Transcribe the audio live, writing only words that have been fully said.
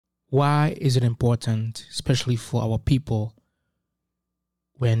why is it important, especially for our people,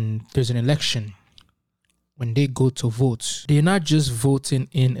 when there's an election, when they go to vote, they're not just voting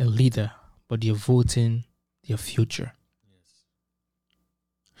in a leader, but they're voting their future.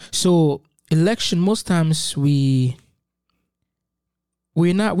 So election, most times we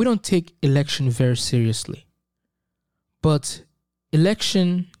don't take election very seriously. But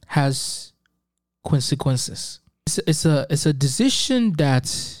election has consequences. It's a decision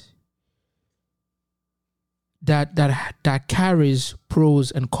that carries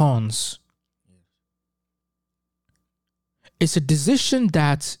pros and cons. It's a decision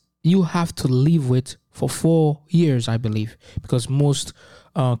that you have to live with for 4 years, I believe, because most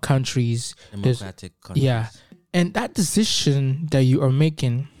countries, democratic countries. yeah, and that decision that you are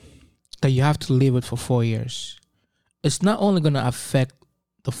making, that you have to live with for 4 years, it's not only going to affect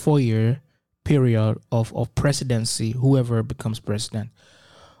the 4-year period of presidency, whoever becomes president,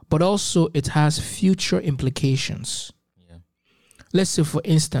 but also it has future implications. Yeah. Let's say, for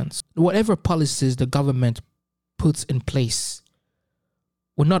instance, whatever policies the government puts in place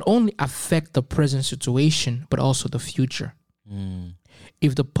will not only affect the present situation, but also the future.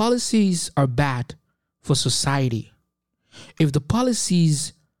 If the policies are bad for society, if the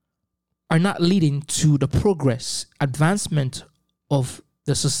policies are not leading to the progress, advancement of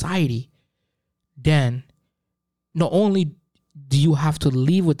the society, then not only do you have to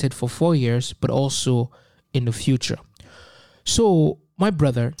live with it for 4 years, but also in the future. So, my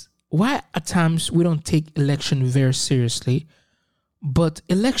brother, why at times we don't take election very seriously, but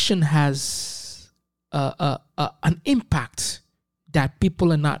election has an impact that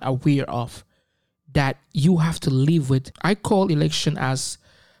people are not aware of, that you have to live with. I call election as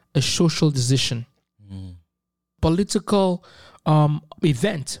a social decision, political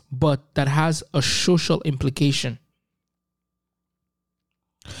event, but that has a social implication.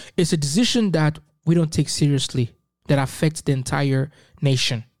 It's a decision that we don't take seriously, that affects the entire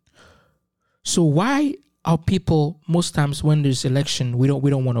nation. So why are people, most times when there's election, we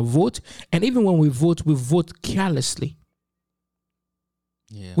don't want to vote, and even when we vote carelessly.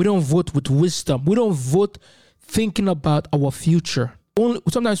 Yeah. We don't vote with wisdom. We don't vote thinking about our future.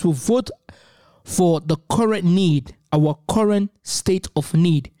 Sometimes we vote for the current need, our current state of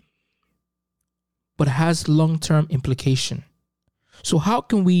need, but has long-term implication. So how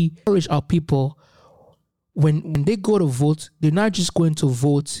can we encourage our people when they go to vote, they're not just going to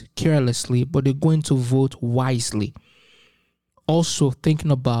vote carelessly, but they're going to vote wisely. Also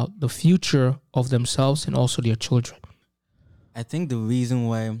thinking about the future of themselves and also their children. I think the reason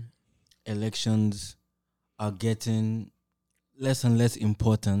why elections are getting less and less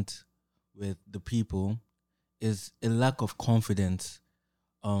important with the people is a lack of confidence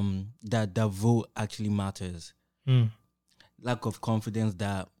that the vote actually matters. Lack of confidence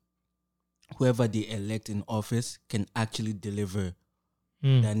that whoever they elect in office can actually deliver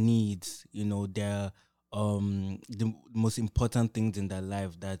their needs, their the most important things in their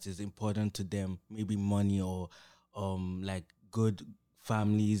life that is important to them, maybe money or like good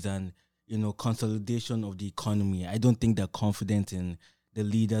families and consolidation of the economy. I don't think they're confident in the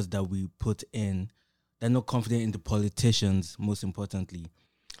leaders that we put in. They're not confident in the politicians, most importantly,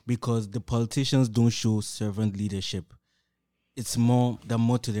 because the politicians don't show servant leadership. It's they're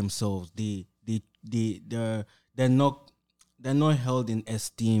more to themselves. They're not held in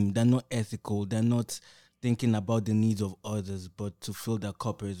esteem. They're not ethical. They're not thinking about the needs of others, but to fill their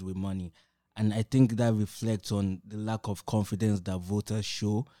coffers with money. And I think that reflects on the lack of confidence that voters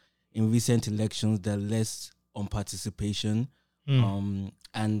show in recent elections. They're less on participation.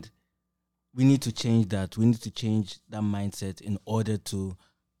 And we need to change that. We need to change that mindset in order to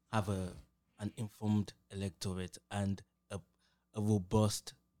have an informed electorate and a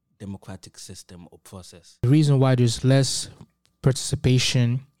robust democratic system or process. The reason why there's less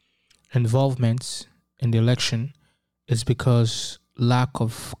participation, involvement in the election is because lack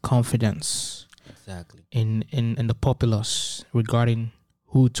of confidence in the populace regarding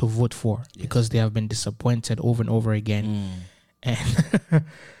who to vote for, because they have been disappointed over and over again. And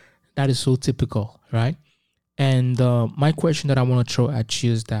that is so typical, right? And my question that I want to throw at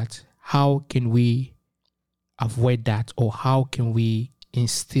you is that how can we avoid that, or how can we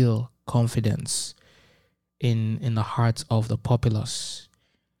instill confidence in the hearts of the populace?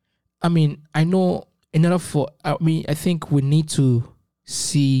 I mean, I think we need to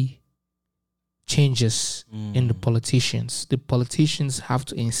see changes in the politicians. The politicians have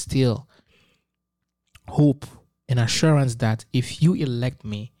to instill hope and assurance that if you elect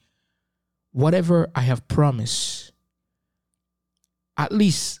me, whatever I have promised, at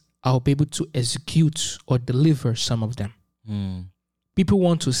least I'll be able to execute or deliver some of them. people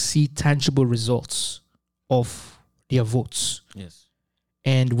want to see tangible results of their votes. Yes.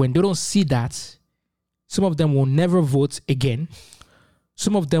 And when they don't see that, some of them will never vote again.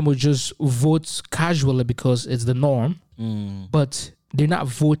 Some of them will just vote casually because it's the norm. But they're not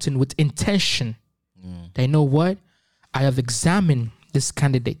voting with intention. They know what? I have examined these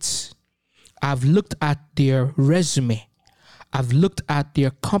candidates. I've looked at their resume. I've looked at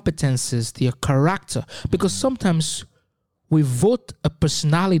their competences, their character. Because sometimes we vote a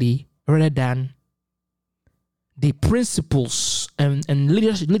personality rather than the principles and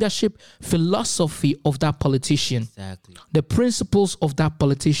leadership philosophy of that politician. Exactly. The principles of that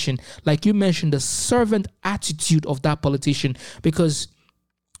politician. Like you mentioned, the servant attitude of that politician. Because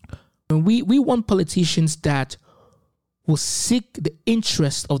we want politicians that will seek the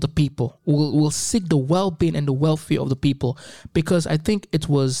interest of the people, will seek the well-being and the welfare of the people. Because I think it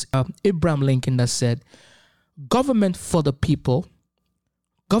was Abraham Lincoln that said, government for the people,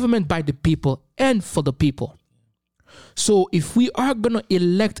 government by the people, and for the people. So if we are going to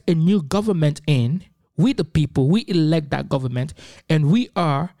elect a new government in, we the people, we elect that government, and we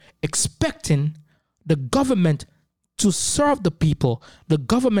are expecting the government to serve the people, the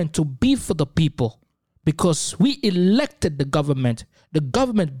government to be for the people, because we elected the government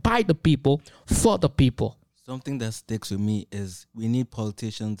by the people, for the people. Something that sticks with me is we need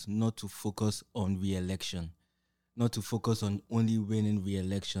politicians not to focus on re-election, not to focus on only winning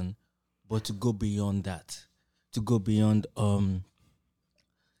re-election, but to go beyond that, to go beyond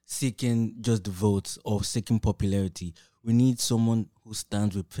seeking just the votes or seeking popularity. We need someone who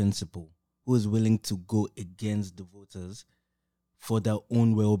stands with principle, who is willing to go against the voters for their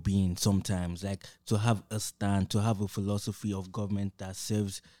own well-being sometimes, like to have a stand, to have a philosophy of government that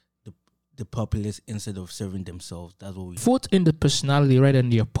serves the populace instead of serving themselves. That's what we vote in the personality rather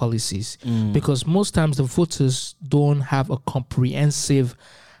than their policies, because most times the voters don't have a comprehensive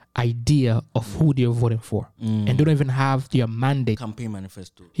idea of who they're voting for, and they don't even have their mandate. Campaign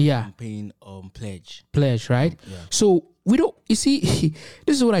manifesto. Yeah. Campaign Pledge, right? Yeah. So we don't, you see,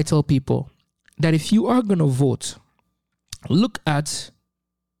 this is what I tell people, that if you are going to vote, look at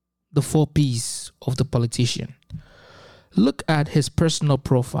the 4 P's of the politician. Look at his personal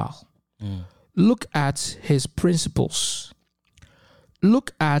profile. Look at his principles.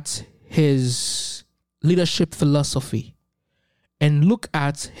 Look at his leadership philosophy. And look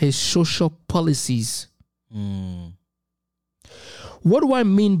at his social policies. What do I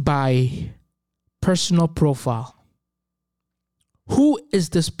mean by personal profile? Who is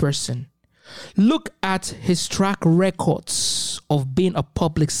this person? Look at his track records of being a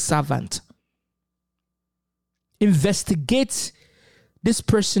public servant. Investigate this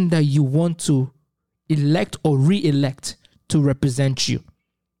person that you want to elect or re-elect to represent you.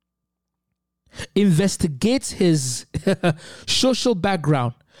 Investigate his social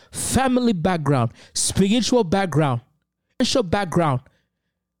background, family background, spiritual background, financial background,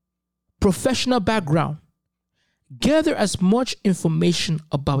 professional background. Gather as much information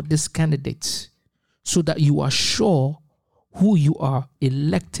about this candidate so that you are sure who you are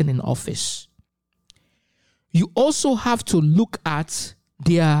electing in office. You also have to look at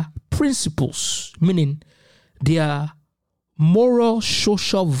their principles, meaning their moral,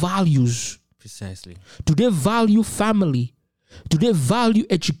 social values. Precisely. Do they value family? Do they value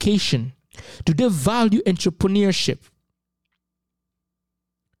education? Do they value entrepreneurship?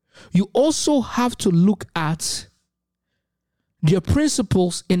 You also have to look at their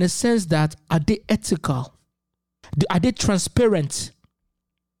principles in a sense that, are they ethical? Are they transparent?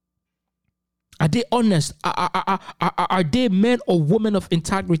 Are they honest? Are they men or women of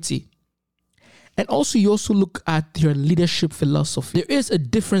integrity? And also, you also look at their leadership philosophy. There is a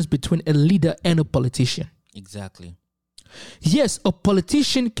difference between a leader and a politician. Exactly. Yes, a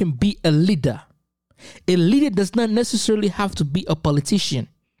politician can be a leader. A leader does not necessarily have to be a politician.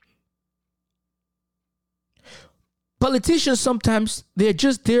 Politicians, sometimes they're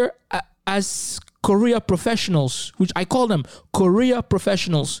just there as career professionals, which I call them career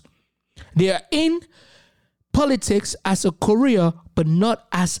professionals. They are in politics as a career, but not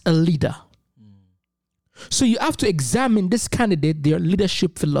as a leader. So you have to examine this candidate, their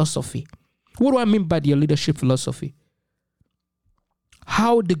leadership philosophy. What do I mean by their leadership philosophy?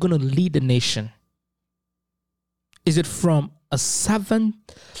 How are they going to lead the nation? Is it from a servant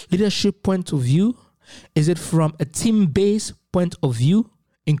leadership point of view? Is it from a team-based point of view?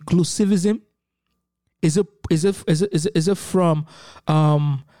 Inclusivism? Is it from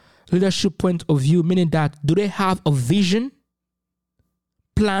leadership point of view, meaning that do they have a vision,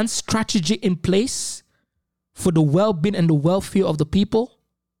 plan, strategy in place for the well-being and the welfare of the people?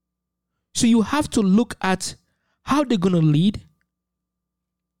 So you have to look at how they're going to lead,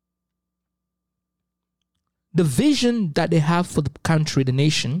 the vision that they have for the country, the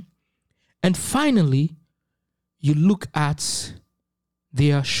nation, and finally, you look at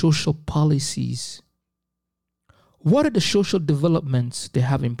their social policies. What are the social developments they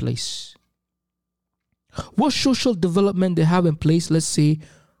have in place? What social development they have in place, let's say,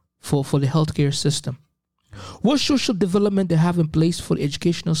 for the healthcare system? What social development they have in place for the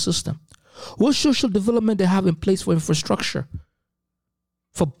educational system? What social development they have in place for infrastructure,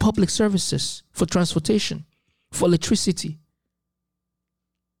 for public services, for transportation, for electricity?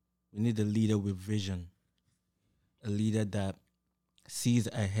 We need a leader with vision, a leader that sees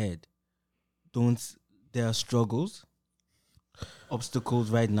ahead. There are struggles, obstacles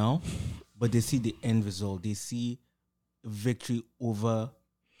right now, but they see the end result. They see victory over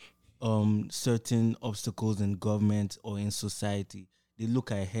certain obstacles in government or in society. They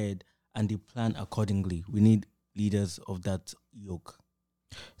look ahead and they plan accordingly. We need leaders of that yoke.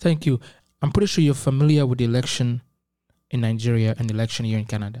 Thank you. I'm pretty sure you're familiar with the election in Nigeria and the election here in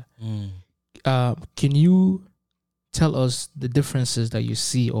Canada. Can you tell us the differences that you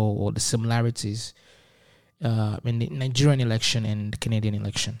see or the similarities in the Nigerian election and the Canadian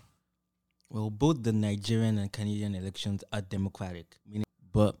election? Well, both the Nigerian and Canadian elections are democratic,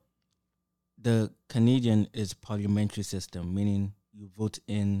 but the Canadian is parliamentary system, meaning you vote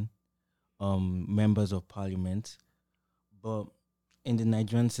in members of parliament, but in the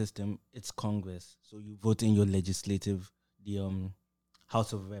Nigerian system, it's Congress. So you vote in your legislative, the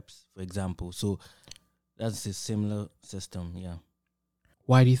House of Reps, for example. So that's a similar system, yeah.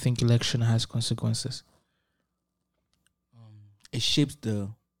 Why do you think election has consequences? It shapes the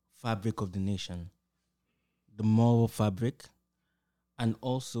fabric of the nation, the moral fabric, and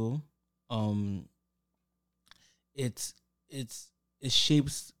also it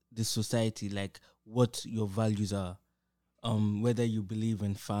shapes the society, like what your values are. Whether you believe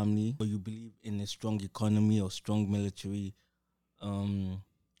in family or you believe in a strong economy or strong military,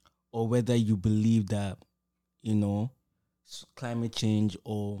 or whether you believe that, climate change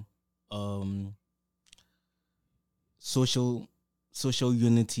or social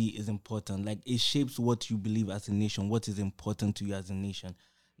unity is important. Like, it shapes what you believe as a nation, what is important to you as a nation.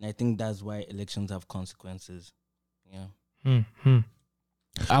 And I think that's why elections have consequences. Yeah.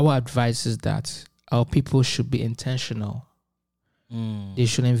 Our advice is that our people should be intentional. They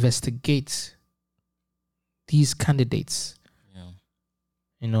should investigate these candidates,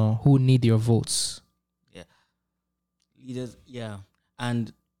 who need your votes. Yeah. Leaders, yeah.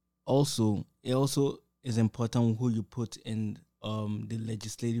 And also, it also is important who you put in the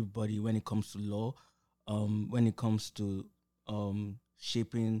legislative body when it comes to law, when it comes to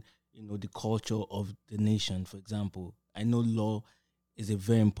shaping, the culture of the nation, for example. I know law is a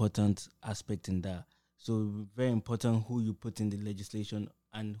very important aspect in that. So very important who you put in the legislation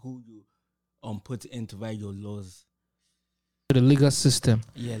and who you put in to write your laws. The legal system.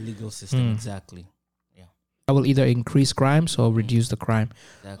 Yeah, legal system, exactly. Yeah. That will either increase crimes or reduce the crime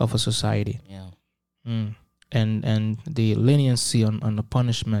of a society. Yeah. And the leniency on the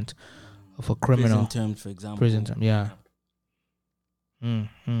punishment of a criminal. Prison terms, for example. Prison term, yeah. And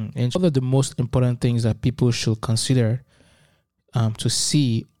one of the most important things that people should consider to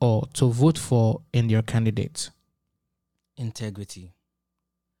see or to vote for in their candidates: integrity,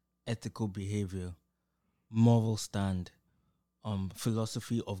 ethical behavior, moral stand,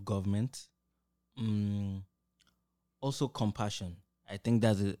 philosophy of government, also compassion. I think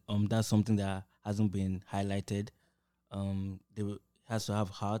that's something that hasn't been highlighted. They has to have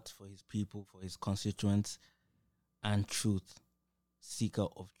heart for his people, for his constituents, and truth, seeker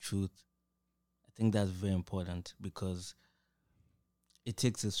of truth. I think that's very important because it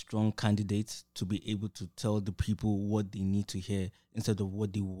takes a strong candidate to be able to tell the people what they need to hear instead of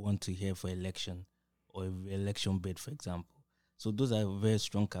what they want to hear for election or a election bid, for example. So those are very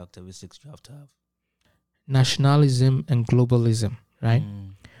strong characteristics you have to have. Nationalism and globalism, right?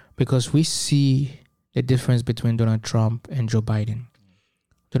 Because we see the difference between Donald Trump and Joe Biden.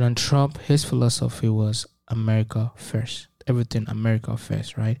 Donald Trump, his philosophy was America first. Everything America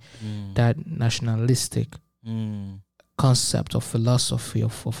first, right? That nationalistic concept of philosophy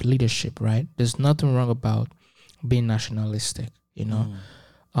of leadership, right? There's nothing wrong about being nationalistic, we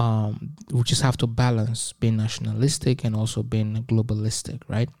just have to balance being nationalistic and also being globalistic,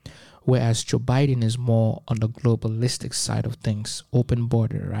 right? Whereas Joe Biden is more on the globalistic side of things, open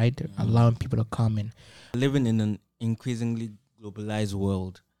border, right? Allowing people to come in. Living in an increasingly globalized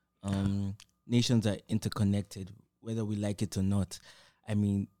world, nations are interconnected, whether we like it or not. I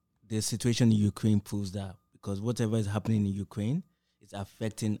mean, the situation in Ukraine proves that, because whatever is happening in Ukraine is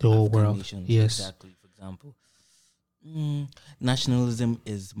affecting the whole African world. nations. Yes. Exactly, for example. Nationalism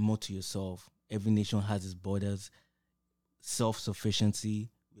is more to yourself. Every nation has its borders, self-sufficiency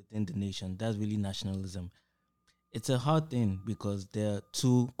within the nation. That's really nationalism. It's a hard thing because there are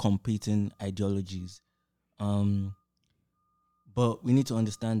two competing ideologies. Um, but we need to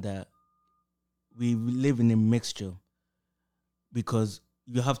understand that we live in a mixture because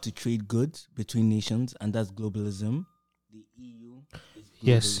you have to trade goods between nations, and that's globalism. The EU is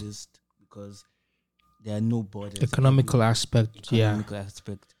Yes. globalist because there are no borders. Economical aspect, Economical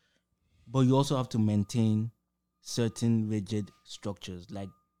aspect. But you also have to maintain certain rigid structures like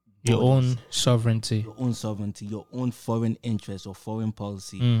your borders, own sovereignty. your own sovereignty, your own foreign interests or foreign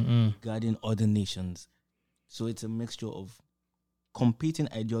policy regarding other nations. So it's a mixture of competing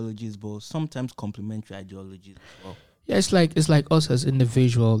ideologies, but sometimes complementary ideologies as well. Yeah, it's like us as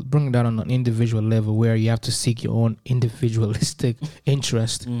individual, bringing that on an individual level where you have to seek your own individualistic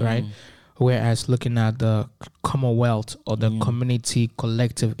interest, right? Whereas looking at the commonwealth or the community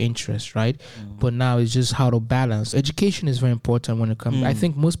collective interest, right? But now it's just how to balance. Education is very important when it comes. I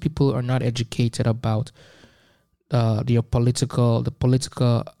think most people are not educated about the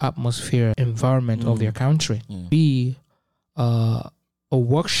political atmosphere, environment of their country. Be a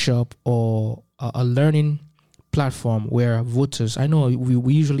workshop or a learning platform where voters, I know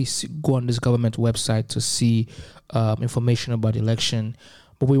we usually go on this government website to see information about the election,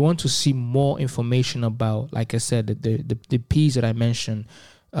 but we want to see more information about, like I said, the P's that I mentioned,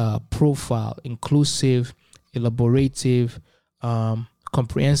 profile, inclusive, elaborative,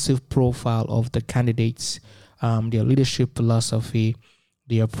 comprehensive profile of the candidates, their leadership philosophy,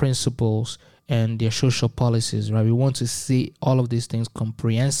 their principles, and their social policies, right? We want to see all of these things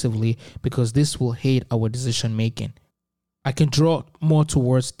comprehensively because this will aid our decision making. I can draw more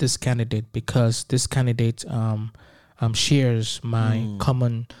towards this candidate because this candidate shares my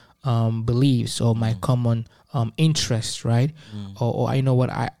common beliefs or my common interests, right? Or I know what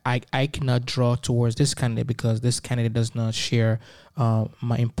I cannot draw towards this candidate because this candidate does not share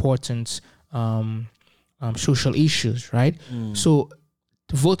my important social issues, right? So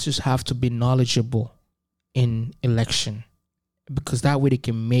voters have to be knowledgeable in election because that way they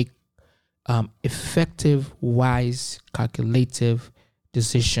can make effective, wise, calculative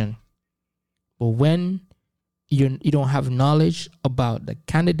decision. But when you don't have knowledge about the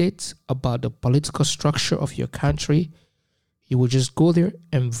candidates, about the political structure of your country, you will just go there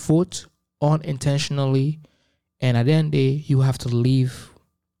and vote unintentionally, and at the end of the day, you have to live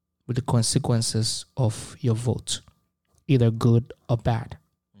with the consequences of your vote, either good or bad.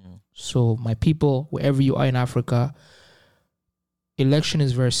 So my people, wherever you are in Africa, election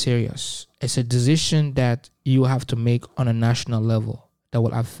is very serious. It's a decision that you have to make on a national level that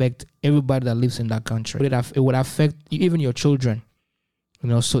will affect everybody that lives in that country. It would affect even your children.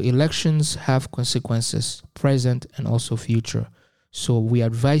 So elections have consequences, present and also future. So we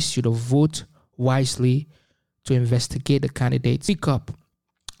advise you to vote wisely, to investigate the candidates. Speak up,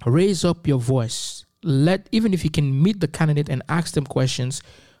 raise up your voice. Even if you can meet the candidate and ask them questions,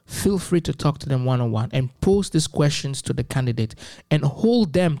 feel free to talk to them one-on-one and pose these questions to the candidate and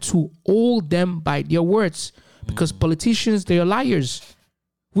hold them by their words because politicians, they are liars.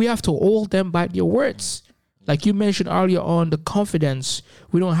 We have to hold them by their words. Like you mentioned earlier on, the confidence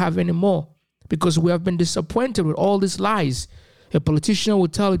we don't have anymore because we have been disappointed with all these lies. A politician will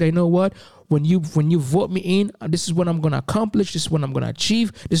tell you that, you know what, when you vote me in, this is what I'm going to accomplish, this is what I'm going to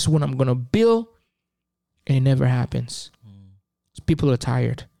achieve, this is what I'm going to build, and it never happens. People are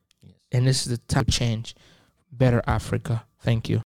tired. And this is the time to change. Better Africa. Thank you.